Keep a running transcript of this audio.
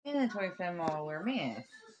mandatory for them all to wear masks,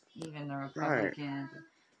 even the Right. Republicans.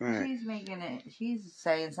 Right. She's making it. She's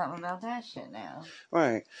saying something about that shit now.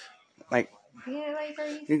 Right. Like, Yeah, like are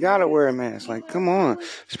you you gotta serious? wear a mask. Like, Even come on.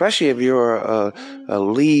 Republicans. Especially if you're a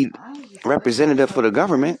lead I was just representative for the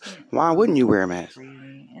government. Why wouldn't you wear a mask?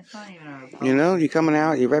 It's not even a You know, Republican you're coming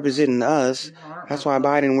out, you're representing us. These aren't That's why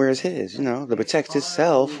Biden wears his, you know, to protect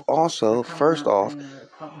himself also, first off.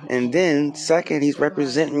 And then, second, he's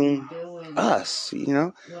representing us, you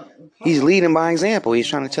know. He's leading by example. He's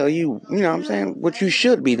trying to tell you, you know what I'm saying, what you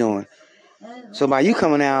should be doing. So by you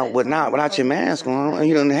coming out without your mask on,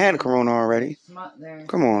 you done had corona already.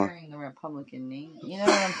 Come on. Wearing a Republican name. You know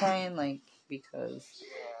what I'm saying? Like, because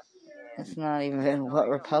it's not even what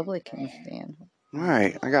Republicans stand for. All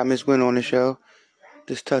right, I got Miss Wynn on the show.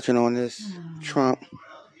 Just touching on this Trump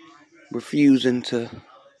refusing to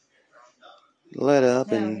let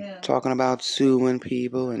up and talking about suing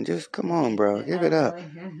people and just come on, bro, give it up.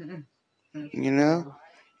 You know.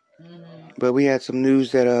 But we had some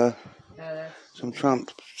news that some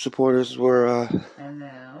Trump supporters were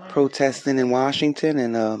protesting in Washington,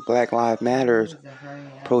 and Black Lives Matter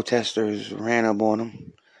protesters ran up on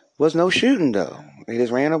them. Was no shooting though. They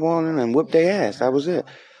just ran up on them and whooped their ass. That was it.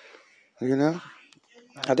 You know.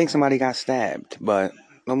 I think somebody got stabbed, but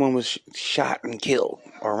no one was shot and killed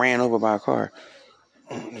or ran over by a car.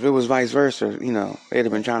 If it was vice versa, you know, they'd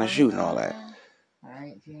have been trying to shoot and all that.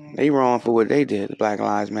 They wrong for what they did. Black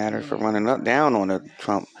Lives Matter for running up down on the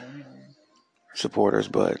Trump supporters,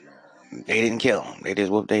 but they didn't kill them. They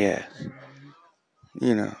just whooped their ass.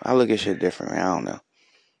 You know, I look at shit differently. I don't know.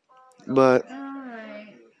 But,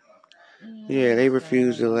 yeah, they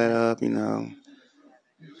refuse to let up, you know.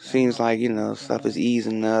 Seems like, you know, stuff is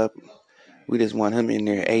easing up. We just want him in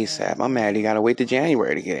there ASAP. I'm mad he got to wait to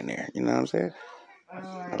January to get in there. You know what I'm saying?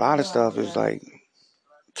 A lot of stuff is, like,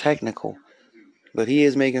 technical. But he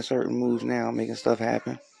is making certain moves now, making stuff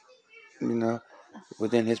happen. You know,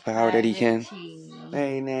 within his power that he can.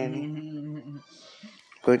 Hey, Nanny.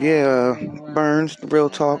 But, yeah, Burns, real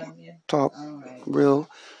talk, real.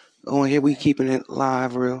 On here, we keeping it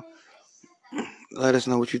live, real. Let us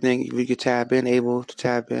know what you think. If you could able to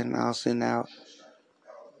tap in, I'll send out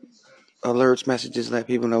alerts, messages, let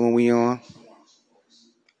people know when we on.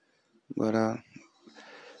 But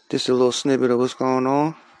just a little snippet of what's going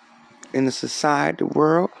on in the society, the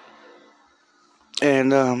world.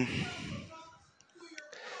 And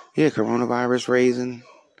yeah, coronavirus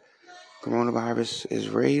is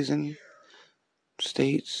raising.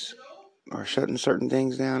 States are shutting certain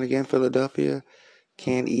things down again. Philadelphia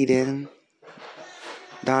can't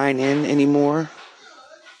dine in anymore.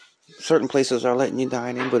 Certain places are letting you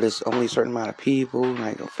dine in, but it's only a certain amount of people,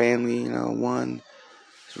 like a family, you know, one.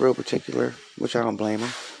 It's real particular, which I don't blame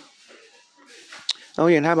them. Oh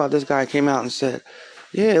yeah, and how about this guy came out and said,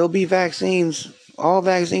 yeah, it'll be vaccines, all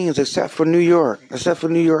vaccines except for New York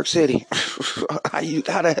City. How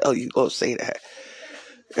the hell you gonna say that?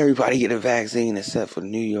 Everybody get a vaccine except for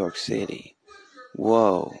New York City.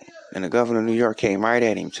 Whoa. And the governor of New York came right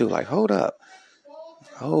at him too, like, hold up.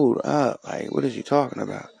 Like, what is you talking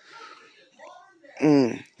about?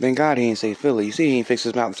 Thank God he ain't say Philly. You see, he ain't fix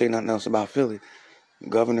his mouth and say nothing else about Philly.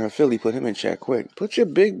 Governor of Philly put him in check quick. Put your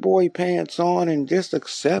big boy pants on and just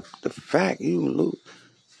accept the fact you lose.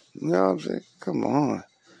 You know what I'm saying? Come on.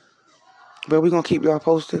 But we're going to keep y'all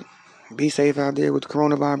posted. Be safe out there with the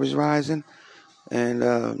coronavirus rising. And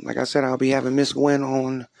like I said, I'll be having Miss Gwen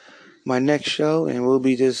on my next show. And we'll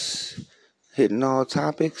be just hitting all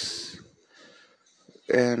topics.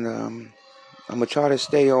 And I'm going to try to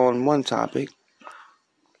stay on one topic.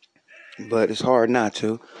 But it's hard not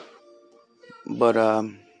to. But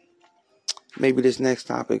maybe this next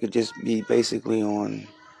topic could just be basically on,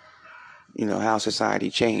 you know, how society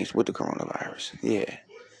changed with the coronavirus. Yeah.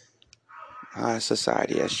 How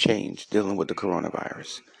society has changed dealing with the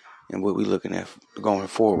coronavirus and what we're looking at going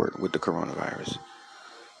forward with the coronavirus.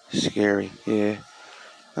 Scary, yeah.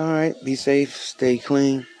 All right, be safe, stay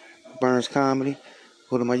clean. Burns Comedy.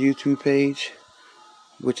 Go to my YouTube page,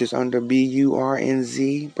 which is under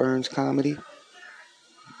BURNZ, Burns Comedy.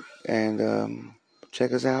 And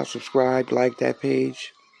check us out, subscribe, like that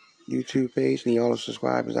page, YouTube page. Need all the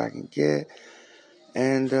subscribers I can get.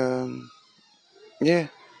 And yeah,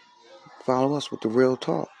 follow us with the real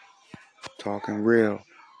talk. Talking real.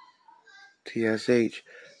 TSH.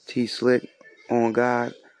 T Slick on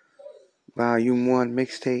God. Volume 1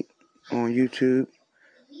 mixtape on YouTube.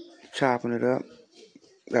 Chopping it up.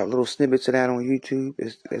 Got little snippets of that on YouTube.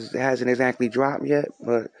 It hasn't exactly dropped yet,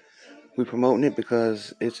 but we're promoting it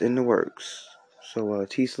because it's in the works. So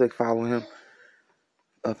T Slick, follow him.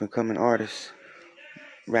 Up and coming artist.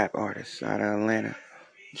 Rap artist out of Atlanta.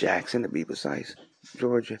 Jackson, to be precise.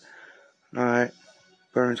 Georgia. All right.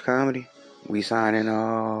 Burns Comedy. We signing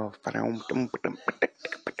off.